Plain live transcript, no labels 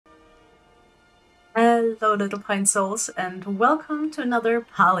Hello little Pinesouls and welcome to another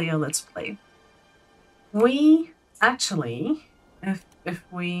Palia Let's Play. We actually, if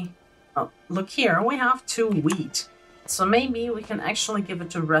we look here, we have 2 wheat. So maybe we can actually give it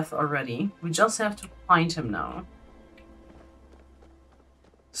to Reth already. We just have to find him now.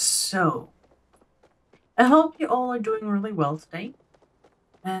 So, I hope you all are doing really well today.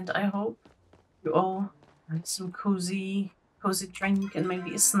 And I hope you all have some cozy drink and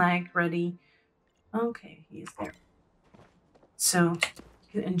maybe a snack ready. Okay, he is there. So,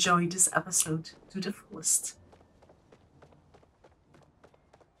 you enjoy this episode to the fullest.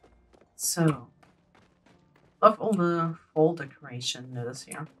 So, love all the fall decoration notice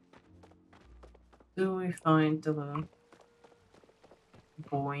here. Do we find the little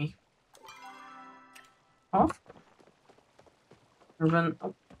boy? Oh? Run!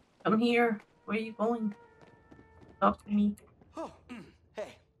 Oh, come here! Where are you going? Talk to me. Oh,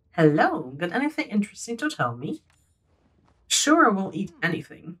 hey. Hello, got anything interesting to tell me? Sure, we'll eat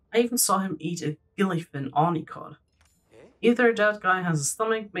anything. I even saw him eat a gillyfin onicod. Either that guy has a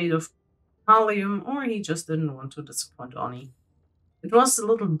stomach made of pallium, or he just didn't want to disappoint Oni. It was the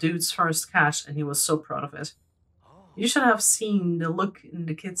little dude's first catch, and he was so proud of it. You should have seen the look in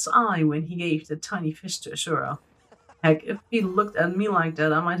the kid's eye when he gave the tiny fish to Ashura. Heck, if he looked at me like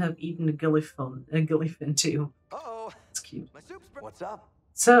that, I might have eaten a gillyfin too. Uh-oh. It's cute. My soup's What's up?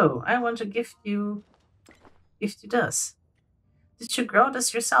 So, I want to gift you this. Did you grow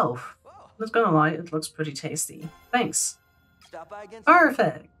this yourself? Not gonna lie, it looks pretty tasty. Thanks. Stop by again.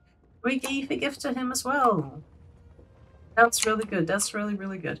 Perfect! We gave a gift to him as well. That's really good. That's really,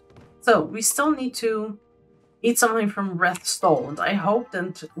 really good. So, we still need to eat something from Reth's stall, and I hope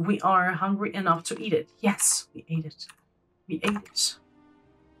that we are hungry enough to eat it. Yes, we ate it. We ate it.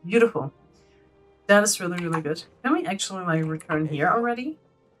 Beautiful. That is really, really good. Can we actually, like, return here already?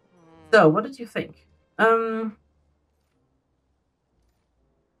 So, what did you think?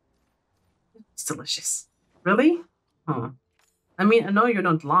 It's delicious. Really? Huh. I mean, I know you're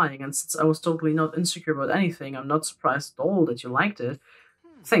not lying, and since I was totally not insecure about anything, I'm not surprised at all that you liked it.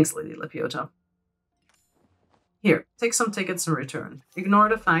 Thanks, Lady Lepiota. Here, take some tickets and return. Ignore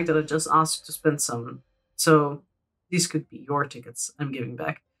the fact that I just asked you to spend some. So, these could be your tickets I'm giving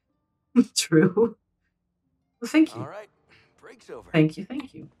back. True. Well, thank you. All right. Break's over. Thank you,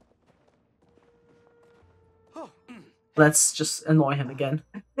 thank you. Let's just annoy him again.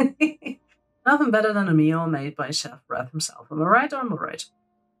 Nothing better than a meal made by Chef Reth himself. Am I right or am I right?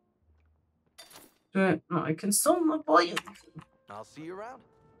 No, I can still not buy you. I'll see you around.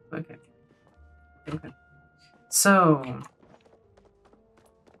 Okay. Okay. So,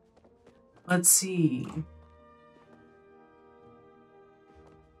 let's see.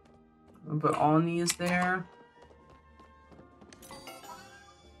 But Oni is there.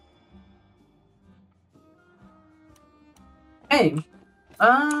 Hey,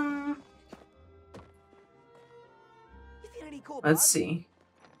 let's see.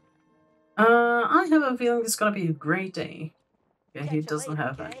 I have a feeling it's gonna be a great day. Yeah, he doesn't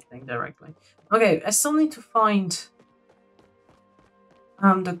have anything directly. Okay, I still need to find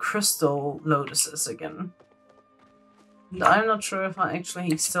the crystal lotuses again. And I'm not sure if I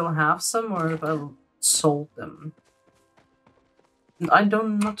actually still have some or if I sold them. And I do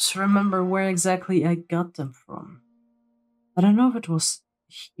not remember where exactly I got them from. I don't know if it was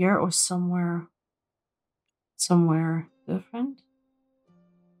here or somewhere different.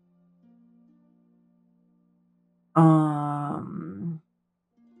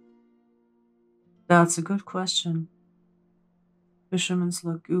 That's a good question. Fisherman's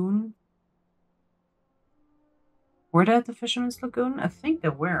Lagoon. Were they at the Fisherman's Lagoon? I think they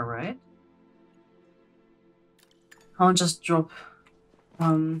were, right? I'll just drop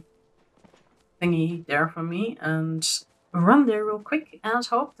thingy there for me and run there real quick and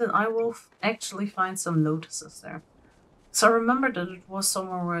hope that I will actually find some lotuses there. So I remember that it was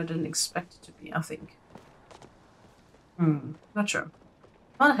somewhere where I didn't expect it to be, I think. Not sure.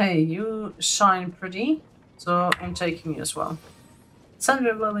 But hey, you shine pretty, so I'm taking you as well.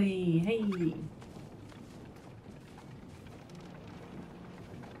 Sandra Lily, hey!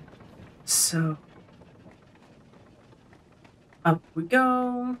 So, up we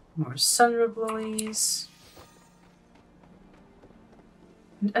go. More sunrib lilies.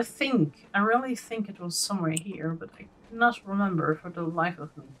 And I really think it was somewhere here, but I cannot remember for the life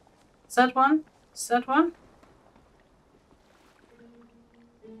of me. Is that one? Is that one?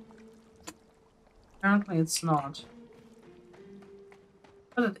 Apparently it's not.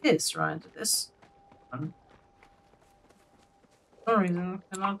 But it is, right? It is one. For some reason,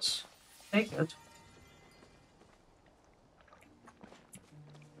 I cannot take it.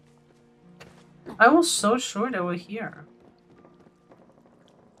 I was so sure they were here.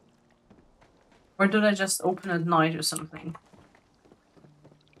 Or did I just open at night or something?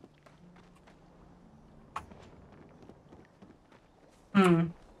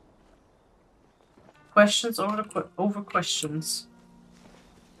 Questions over questions.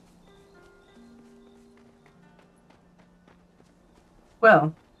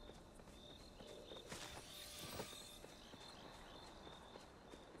 Well.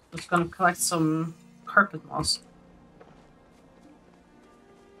 Just gonna collect some carpet moss.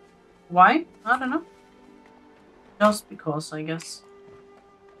 Why? I don't know. Just because, I guess.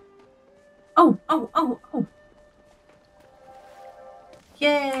 Oh!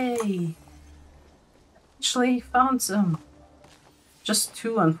 Yay! Actually found some. Just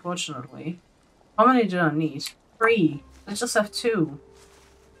 2, unfortunately. How many do I need? 3. I just have 2.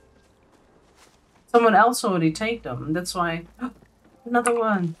 Someone else already take them. That's why... Another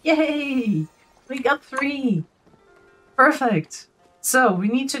one! Yay! We got 3! Perfect! So, we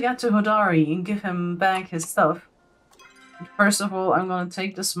need to get to Hodari and give him back his stuff. First of all, I'm gonna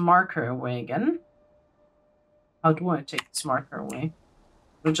take this marker away again. How do I take this marker away?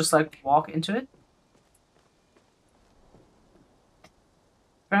 We just like walk into it?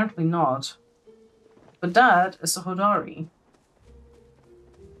 Apparently not. But that is a Hodari.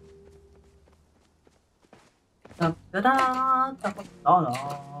 Da da da da da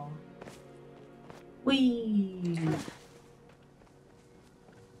da. Whee!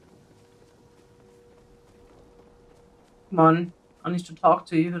 Come on, I need to talk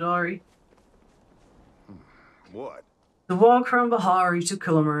to you, Hodari. What? The walk from Bahari to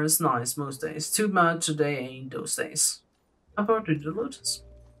Killamur is nice most days. Too bad today ain't those days. How about the lotus?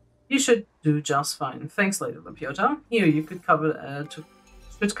 You should do just fine. Thanks later, Lepiota. Here, you could cover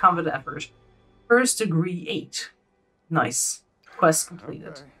the effort. First degree 8. Nice. Quest completed.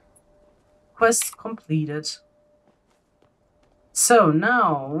 Okay. Quest completed. So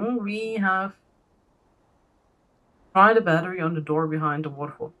now we have tried a battery on the door behind the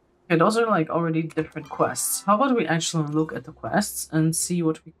waterfall. Okay, those are like already different quests. How about we actually look at the quests and see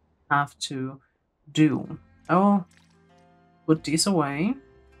what we have to do? I will put these away.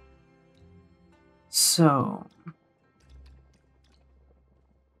 So,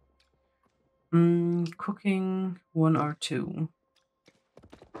 cooking 1 or 2.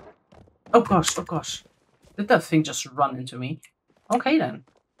 Oh gosh. Did that thing just run into me? Okay then.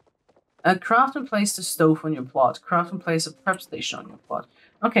 Craft and place the stove on your plot. Craft and place a prep station on your plot.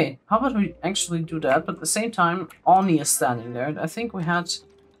 Okay, how about we actually do that, but at the same time, Ani is standing there. I think we had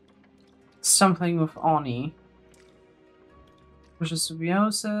something with Ani. Which is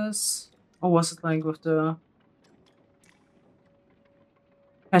symbiosis. Or was it like with the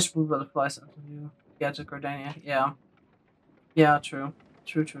vegetable butterflies until you get to Gardenia? Yeah. Yeah, true.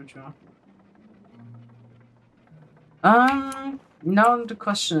 True. Now the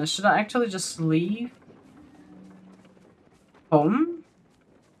question is, should I actually just leave home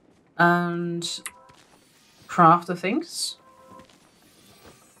and craft the things?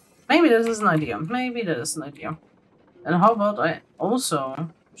 Maybe this is an idea. And how about I also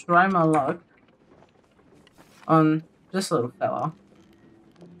try my luck on this little fella.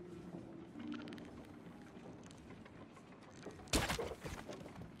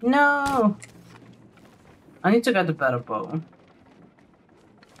 No! I need to get a better bow.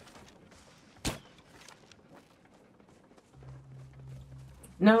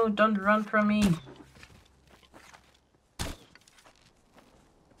 No, don't run from me.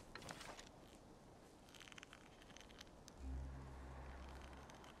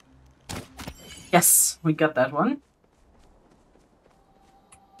 Yes, we got that one.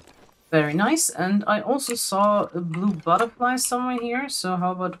 Very nice. And I also saw a blue butterfly somewhere here. So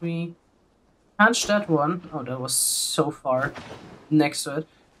how about we catch that one? Oh, that was so far next to it.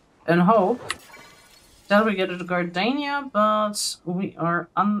 And hope that we get to Gardenia, but we are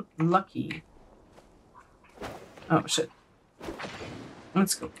unlucky. Oh, shit.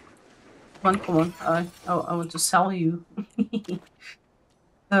 Let's go. Come on. I want to sell you.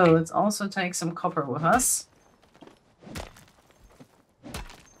 So let's also take some copper with us.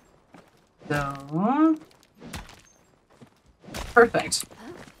 So perfect.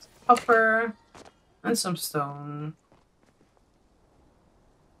 Copper and some stone.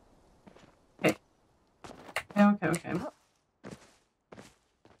 Okay. Okay.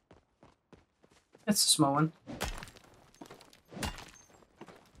 It's a small one.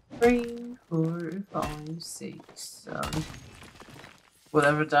 3, 4, 5, 6, 7.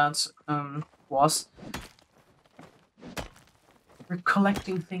 Whatever that was. We're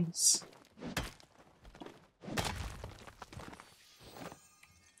collecting things.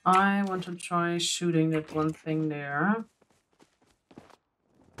 I want to try shooting that one thing there.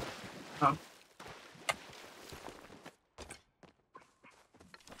 Oh.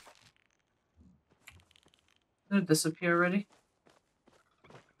 Did it disappear already?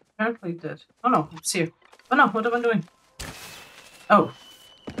 Apparently it did. Oh no, it's here. Oh no, what am I doing? Oh.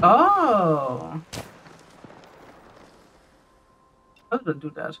 Oh! How did I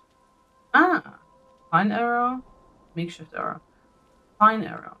do that? Ah! Pine arrow? Makeshift arrow. Pine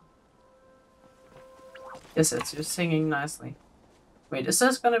arrow. Yes, you're singing nicely. Wait, is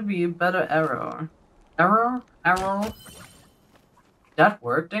this gonna be a better arrow? Arrow? Arrow? That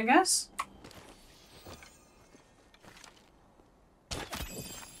worked, I guess?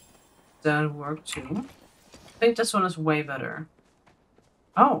 That worked too. I think this one is way better.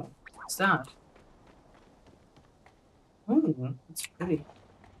 Oh, what's that? Ooh, it's pretty.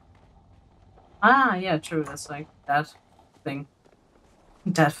 Ah, yeah, true. That's like that thing.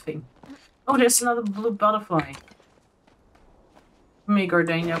 That thing. Oh, there's another blue butterfly. Give me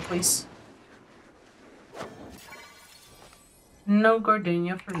gardenia, please. No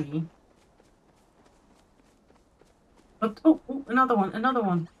gardenia for me. But oh, another one, another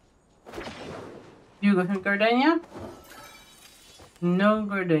one. You got some gardenia? No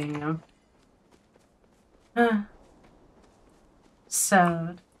gardenia. Ah.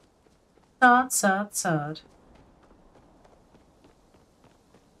 Sad. Sad, sad, sad.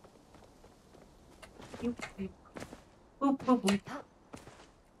 Boop, boop, boop, boop.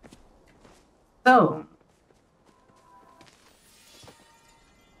 So.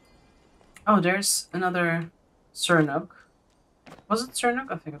 Oh, there's another Sernuk. Was it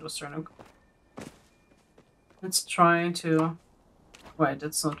Sernuk? I think it was Sernuk. Let's try to... Wait,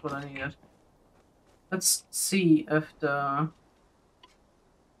 that's not what I needed. Let's see if the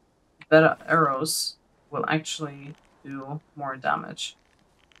better arrows will actually do more damage.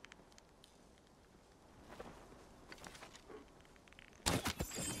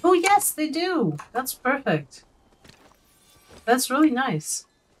 Oh yes, they do! That's perfect. That's really nice.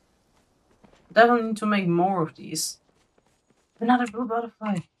 Definitely need to make more of these. Another blue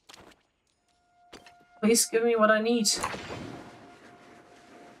butterfly. Please give me what I need.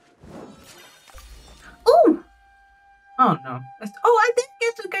 Ooh! Oh no. Oh, I did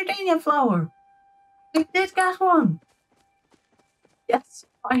get the gardenia flower! I did get one! Yes,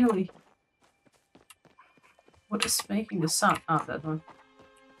 finally. What is making the sound? Ah, that one.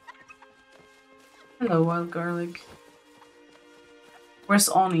 Hello, wild garlic. Where's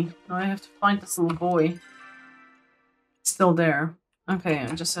Oni? Now I have to find this little boy. Still there. Okay,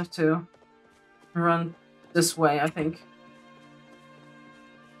 I just have to run this way, I think.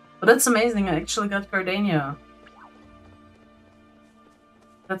 But that's amazing, I actually got gardenia.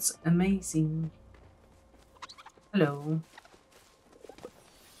 That's amazing. Hello.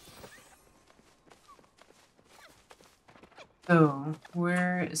 So,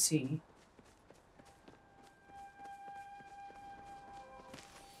 where is he?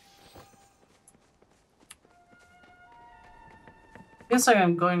 Feels like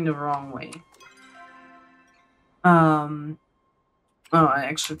I'm going the wrong way. Oh, I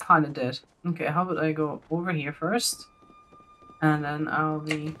actually kind of did. Okay, how about I go over here first? And then I'll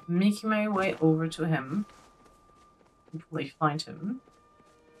be making my way over to him. Hopefully find him.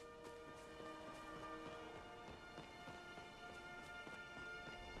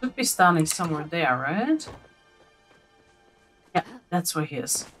 Should be standing somewhere there, right? Yeah, that's where he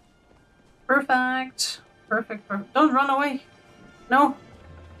is. Perfect. Perfect, perfect. Don't run away. No.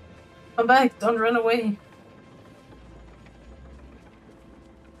 Come back. Don't run away.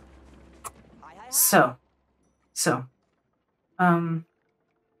 So.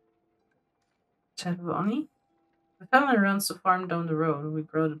 Chadwani? The family runs the farm down the road. We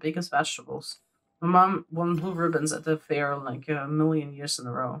grow the biggest vegetables. My mom won blue ribbons at the fair like a million years in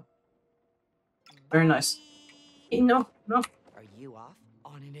a row. Very nice. Hey, no. Are you off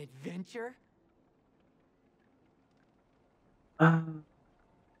on an adventure? I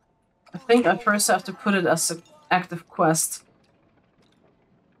think I first have to put it as an active quest.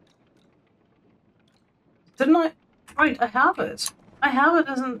 Didn't I? Right, I have it. I have it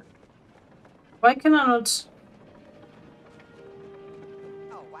as an... Why can I not...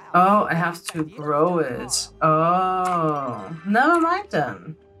 Oh, I have to grow it. Oh, never mind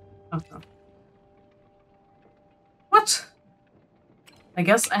then. Okay. What? I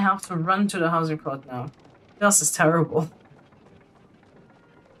guess I have to run to the housing plot now. This is terrible.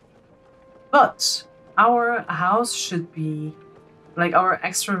 But our house should be... Like, our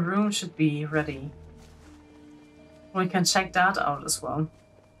extra room should be ready. We can check that out as well.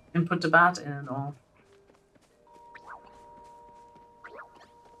 And put the bat in and all.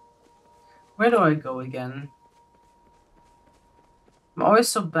 Where do I go again? I'm always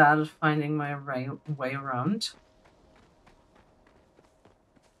so bad at finding my way around.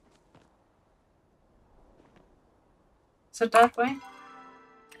 Is it that way?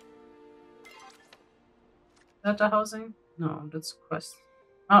 Is that the housing? No, that's a quest.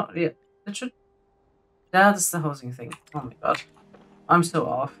 Oh, yeah. That should... That is the housing thing. Oh my god. I'm so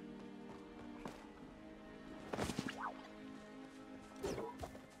off.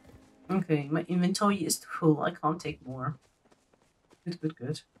 Okay, my inventory is full. I can't take more. Good, good,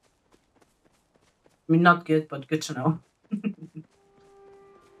 good. I mean, not good, but good to know.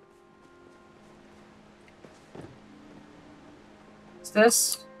 Is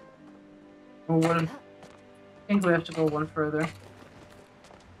this? Or what? I think we have to go one further.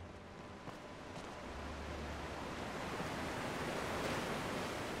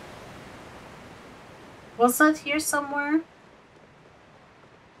 Was that here somewhere?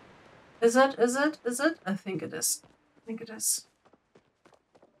 Is it? Is it? Is it? I think it is. I think it is.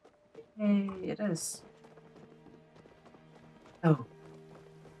 Hey, it is. Oh.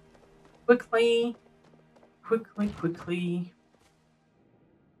 Quickly. Quickly, quickly.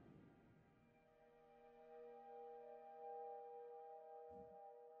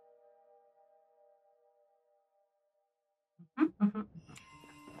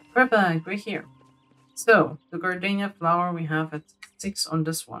 Perfect, we're here. So, the gardenia flower we have at 6 on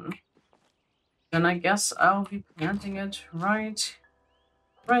this one. Then I guess I'll be planting it right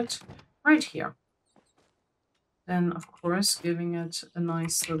here. Then, of course, giving it a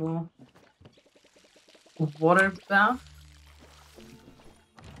nice little water bath.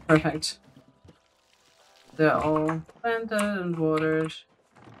 Perfect. They're all planted and watered.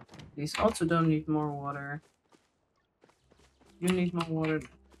 These also don't need more water. You need more water.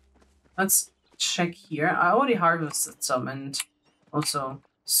 Let's check here. I already harvested some and also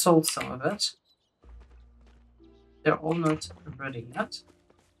sold some of it. They're all not ready yet.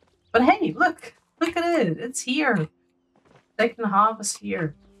 But hey, look! Look at it! It's here! Second half is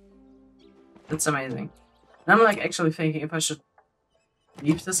here. It's amazing. And I'm like actually thinking if I should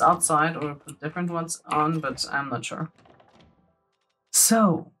leave this outside or put different ones on, but I'm not sure.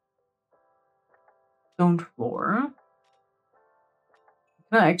 So, stone floor.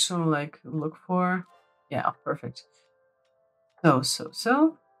 Can I actually like look for? Yeah, perfect.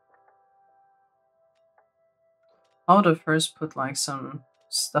 So. I would have first put like some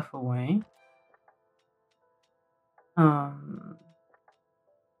stuff away.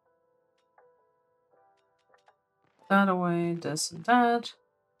 That away, this and that.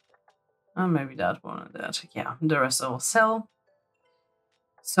 Maybe that one and that. Yeah, the rest I will sell.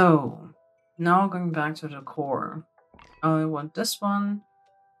 So, now going back to the core. I want this one.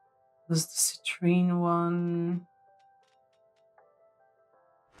 This is the citrine one.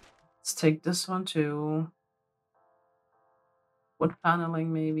 Let's take this one too. Wood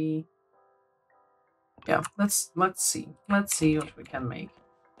paneling maybe. Yeah, let's see. Let's see what we can make.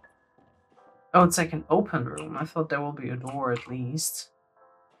 Oh, it's like an open room. I thought there will be a door at least.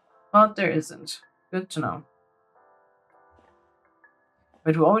 But there isn't. Good to know.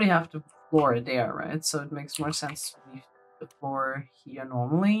 But we already have the floor there, right? So it makes more sense to leave the floor here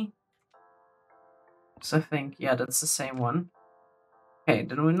normally. So I think, yeah, that's the same one. Okay,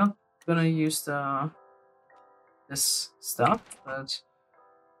 then we're not gonna use this stuff, but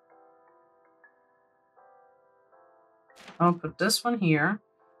I'll put this one here.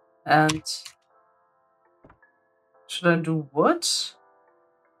 And should I do wood?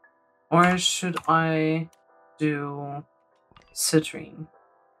 Or should I do citrine?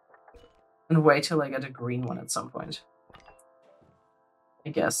 And wait till I get a green one at some point. I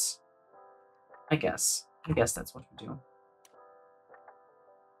guess that's what we do.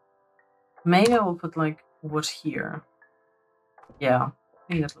 Maybe I will put like wood here. Yeah, I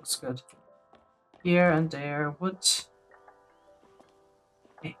think that looks good. Here and there, wood.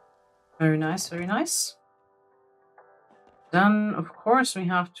 Okay. Very nice, very nice. Then, of course, we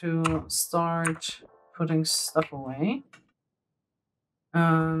have to start putting stuff away.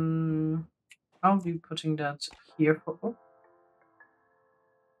 I'll be putting that here for... Oh.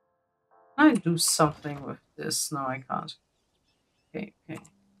 Can I do something with this? No, I can't. Okay.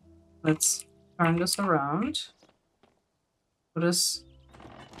 Let's turn this around. Put this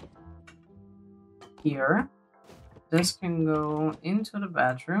here. This can go into the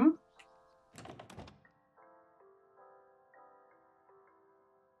bedroom.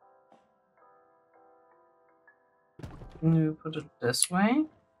 And we put it this way.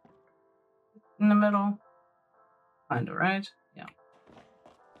 In the middle. Kinda, right? Yeah.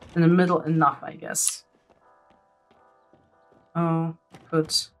 In the middle enough, I guess. Oh,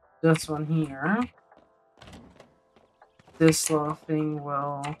 put this one here. This little thing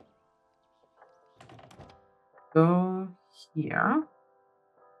will go here.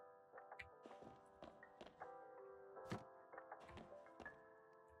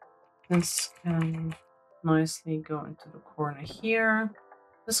 This can nicely go into the corner here.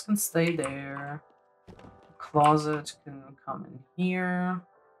 This can stay there. The closet can come in here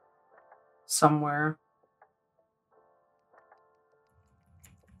somewhere.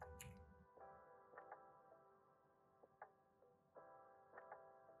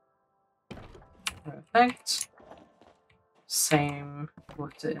 Perfect. Same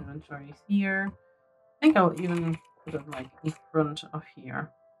with the inventory here. I think I'll even put it like in front of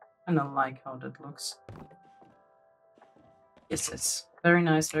here. And I like how that looks. Yes, it's very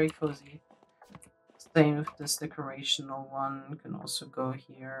nice, very cozy. Same with this decorational one. Can also go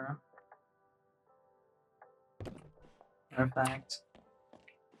here. Perfect.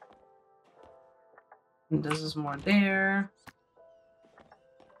 And this is more there.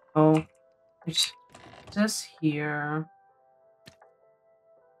 Oh, it's this here.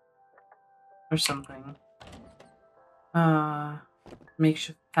 Or something.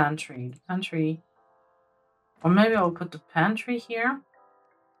 Makeshift pantry. Pantry. Or maybe I'll put the pantry here.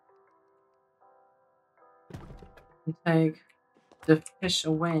 And take the fish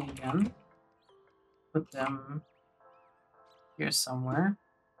away again. Put them here somewhere.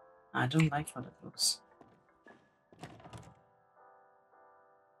 I don't like how that looks.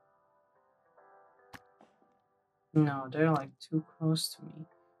 No, they're like too close to me.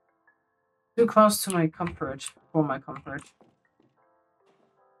 Too close to my comfort. For my comfort.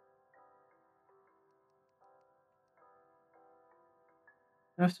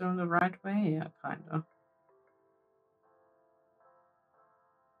 Do I have to go the right way? Yeah, kinda.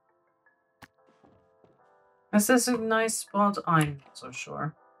 Is this a nice spot? I'm not so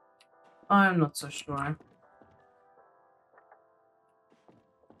sure. I'm not so sure.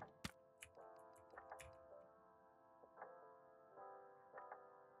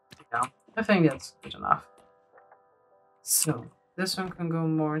 Yeah, I think that's good enough. So, this one can go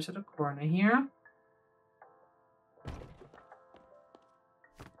more into the corner here.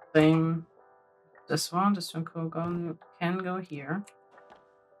 Same. This one can go here.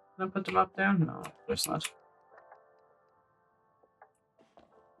 Can I put them up there? No, there's not.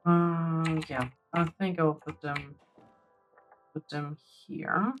 Yeah, I think I'll put them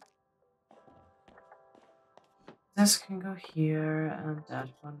here. This can go here, and that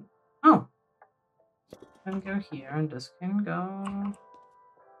one. Oh, can go here, and this can go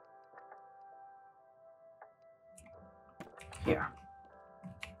here.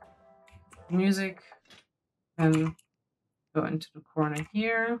 Music can go into the corner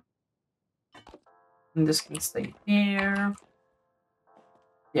here, and this can stay there.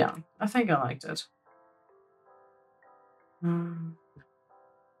 Yeah, I think I liked it.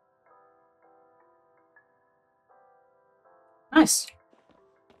 Nice.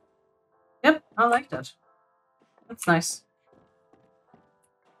 Yep, I like that. That's nice.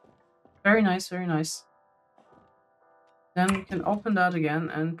 Very nice, very nice. Then we can open that again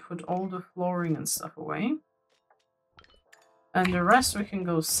and put all the flooring and stuff away. And the rest we can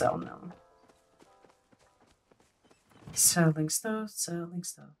go sell now. Selling stuff, selling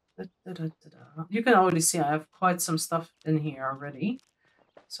stuff. Da, da, da, da, da. You can already see I have quite some stuff in here already.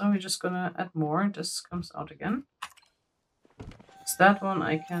 So we're just gonna add more. This comes out again. It's that one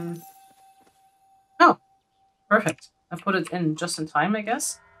I can... Oh, perfect. I put it in just in time, I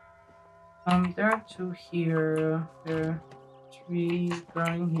guess. There are two here. There are three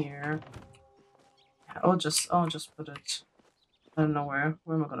growing here. I'll just put it. I don't know where.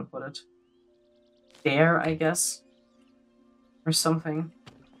 Where am I gonna put it? There, I guess. Or something.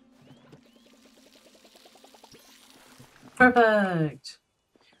 Perfect!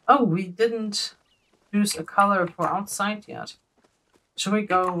 Oh, we didn't choose a color for outside yet. Should we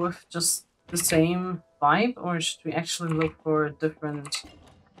go with just the same vibe, or should we actually look for a different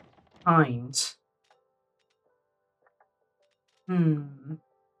kind?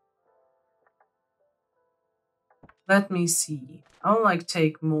 Let me see. I'll like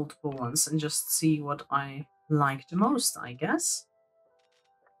take multiple ones and just see what I like the most, I guess.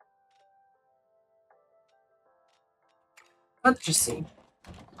 Let's just see.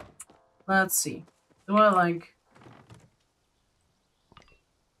 Let's see. Do I like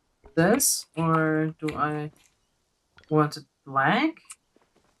this, or do I want it black?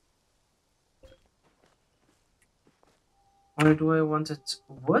 Or do I want it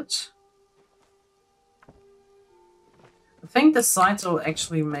wood? I think the sides will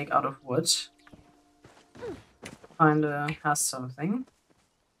actually make out of wood. Kinda has something.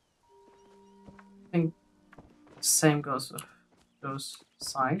 think the same goes with those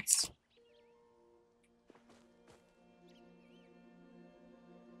sides.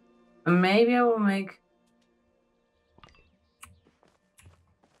 And maybe I will make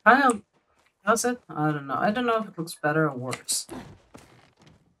kind of, does it? I don't know. I don't know if it looks better or worse.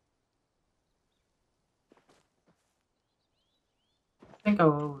 I think I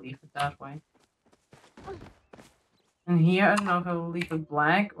will leave it that way. And here, I don't know if I will leave it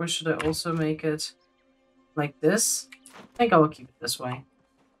black or should I also make it like this. I think I will keep it this way.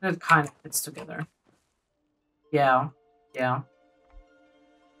 It kind of fits together. Yeah. Yeah.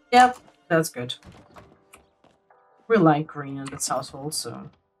 Yep, that's good. We like green in this household, so.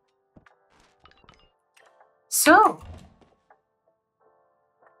 So.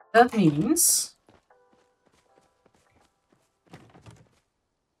 That means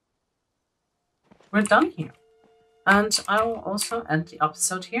we're done here. And I will also end the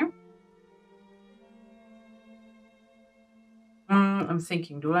episode here. I'm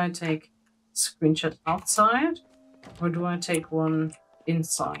thinking, do I take a screenshot outside? Or do I take one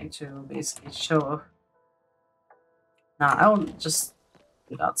inside to basically show off? Nah, I will just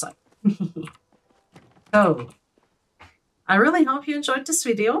do it outside. So, I really hope you enjoyed this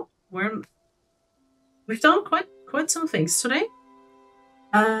video. We've done quite some things today.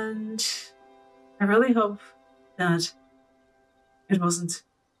 And I really hope that it wasn't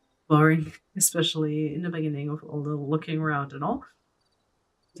boring, especially in the beginning of all the looking around and all.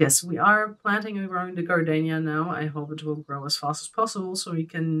 Yes, we are planting and growing the gardenia now. I hope it will grow as fast as possible so we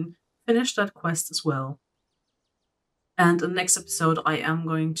can finish that quest as well. And in the next episode, I am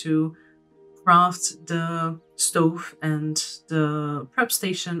going to craft the stove and the prep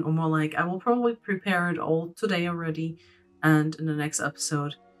station, or more like I will probably prepare it all today already. And in the next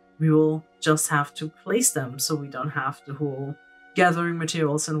episode, we will just have to place them so we don't have the whole gathering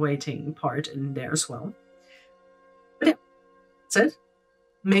materials and waiting part in there as well. But yeah, that's it.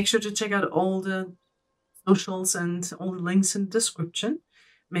 Make sure to check out all the socials and all the links in the description.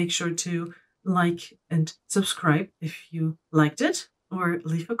 Make sure to like and subscribe if you liked it, or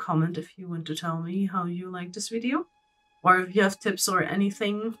leave a comment if you want to tell me how you like this video, or if you have tips or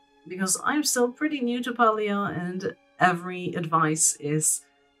anything, because I'm still pretty new to Palia and every advice is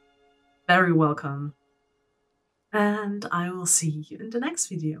very welcome. And I will see you in the next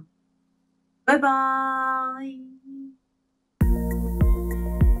video. Bye bye!